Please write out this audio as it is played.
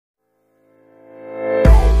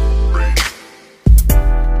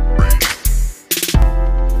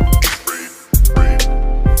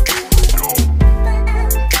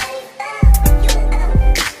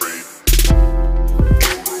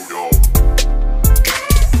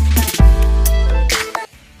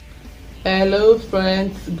Hello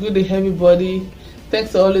friends, good day everybody.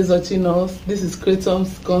 Thanks for always watching us. This is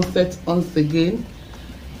Kratom's concept once again.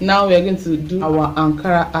 Now we are going to do our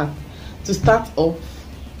Ankara hat. To start off,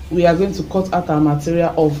 we are going to cut out our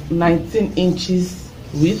material of 19 inches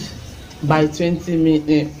width by 20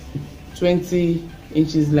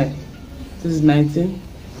 inches length. This is 19,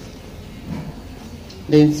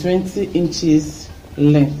 then 20 inches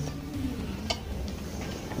length.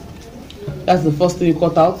 That's the first thing you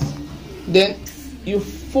cut out. Then you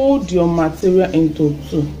fold your material into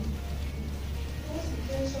two.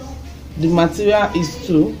 The material is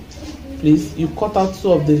 2. Please, you cut out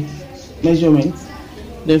 2 of the measurements,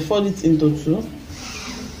 then fold it into 2.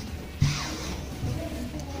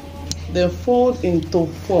 Then fold into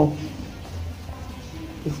 4.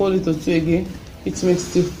 You fold it to 2 again, it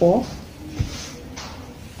makes it 4.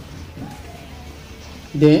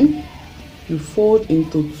 Then you fold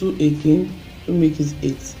into 2 again to make it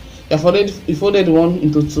 8. You folded 1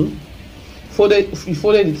 into 2. You folded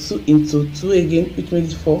the 2 into 2 again, which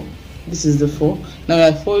makes it 4. This is the 4. Now we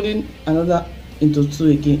are folding another into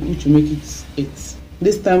 2 again, which will make it 8.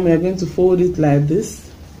 This time we are going to fold it like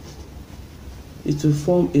this. It will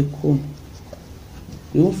form a cone.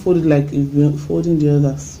 You won't fold it like you're folding the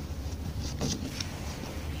others.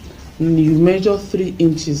 And you measure 3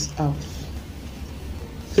 inches out.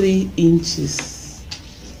 3 inches.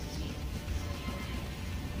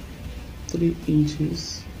 3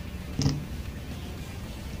 inches.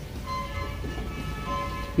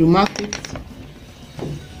 You mark it.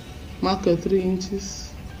 Mark your 3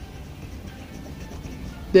 inches.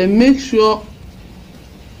 Then make sure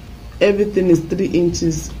everything is 3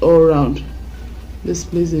 inches all around. This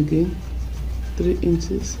place again, 3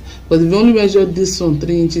 inches. But if you only measure this one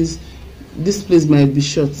 3 inches, this place might be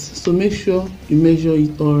short. So make sure you measure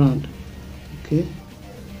it all around. Okay.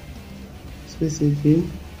 Space again.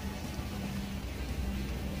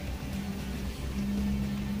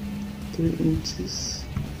 3 inches.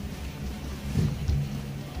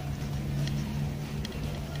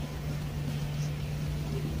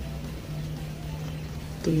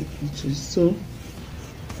 3 inches. So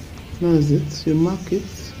now is it. You mark it.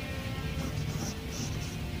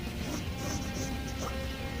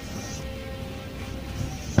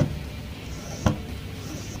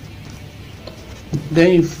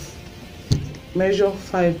 Then you measure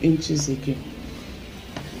 5 inches again.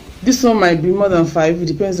 This one might be more than 5. It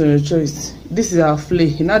depends on your choice. This is our flay.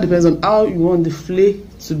 It now depends on how you want the flay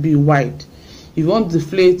to be wide. If you want the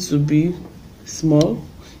flay to be small,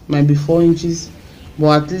 it might be 4 inches,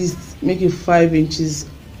 but at least make it 5 inches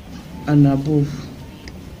and above.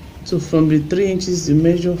 So from the 3 inches you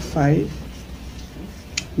measure 5.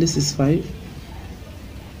 This is 5.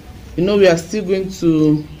 You know we are still going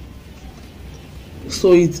to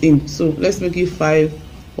sew it in, so let's make it 5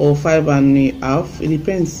 or 5.5. It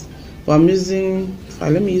depends, but I'm using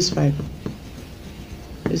 5. Let me use 5.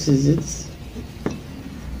 This is it.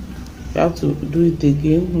 You have to do it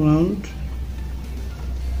again round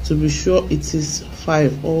to be sure it is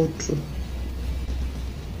 5 all through.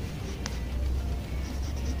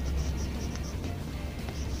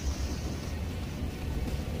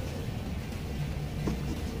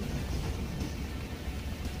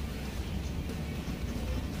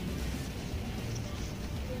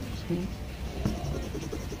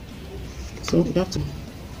 So you have to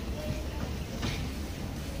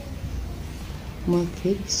mark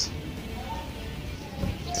it.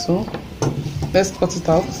 So let's cut it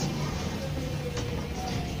out.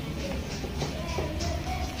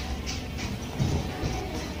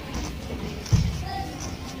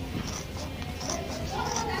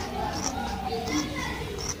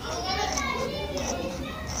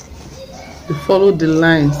 You follow the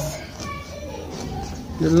lines.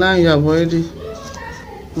 The line you have already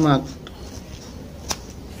marked.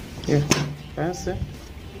 Yeah, can you see?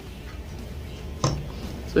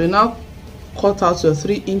 So you now cut out your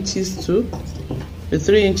 3 inches too. The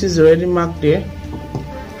 3 inches already marked there.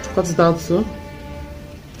 Cut it out too.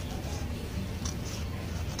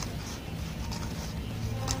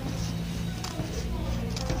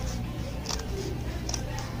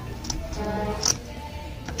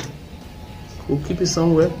 We'll keep it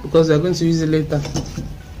somewhere because we are going to use it later.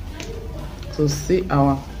 So see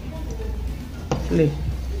our flay.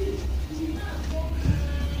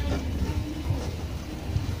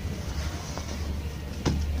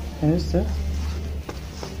 Can you see?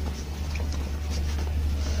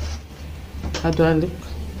 How do I look?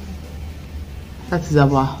 That is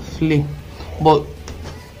our flay, but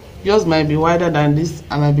yours might be wider than this,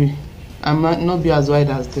 and I might not be as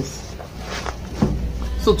wide as this.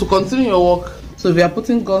 So to continue your work, so if you are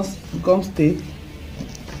putting gum tape,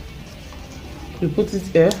 You put it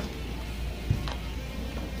here,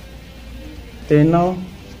 then now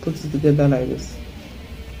put it together like this,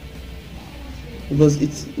 because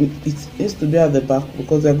it needs to be at the back,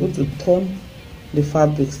 because we are going to turn the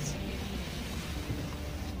fabrics.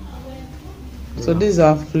 So this is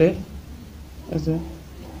our flare.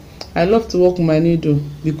 I love to work my needle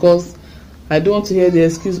because I don't want to hear the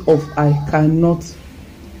excuse of I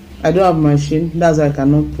don't have machine, that's why I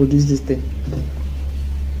cannot produce this thing.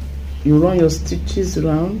 You run your stitches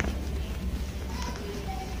around,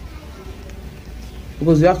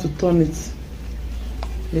 because you have to turn it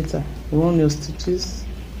later. Run your stitches.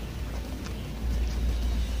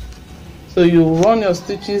 So you run your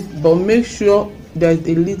stitches, but make sure there is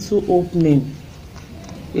a little opening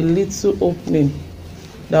that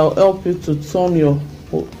will help you to turn your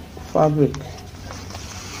fabric.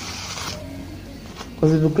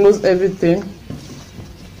 Because if you close everything,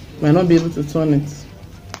 you might not be able to turn it.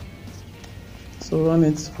 So run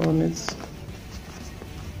it.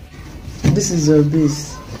 This is your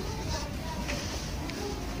base,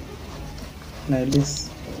 like this.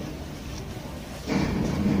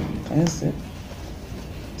 Can you see?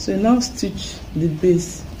 So you now stitch the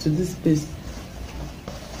base to this base.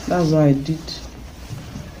 That's what I did.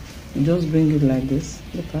 You just bring it like this.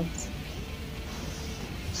 Look at.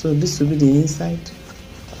 So this will be the inside.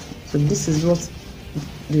 So this is what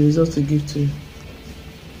the result will give to you.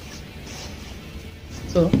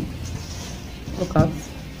 So look at,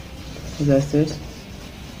 as I said,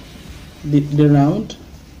 the round,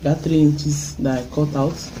 that 3 inches that I cut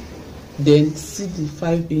out, then see the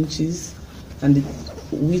 5 inches and the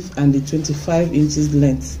width and the 25 inches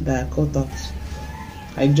length that I cut out.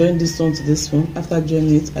 I joined this one to this one. After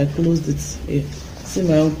joining it, I closed it here. See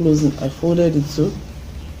my own closing. I folded it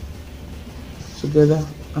together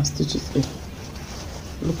and stitch it in.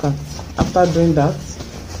 Look at, after doing that,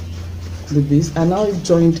 the base, I now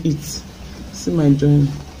joined it. See my joining.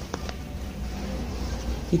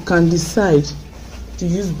 You can decide to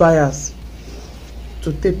use bias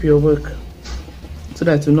to tape your work so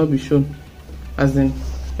that it will not be shown. As in,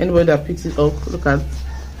 anybody that picks it up, look at,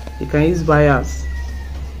 you can use bias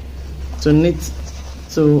to knit,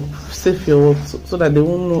 to save your work, so that they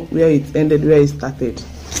won't know where it ended, where it started.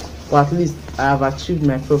 Or at least I have achieved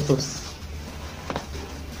my purpose.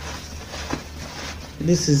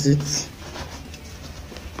 This is it.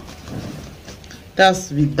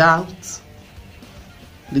 That's without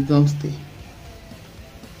the gum stay.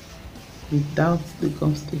 Without the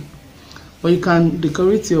gum stay. But you can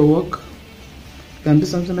decorate your work. You can do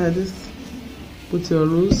something like this. Put your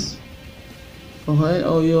rose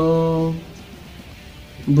or your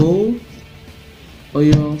bowl or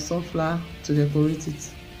your sunflower to decorate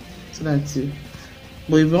it, so that you.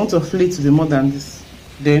 But if you want your flare to be more than this,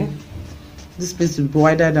 then this place will be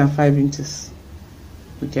wider than 5 inches.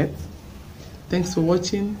 Okay. Thanks for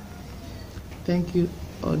watching. Thank you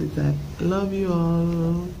all the time. Love you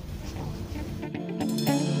all.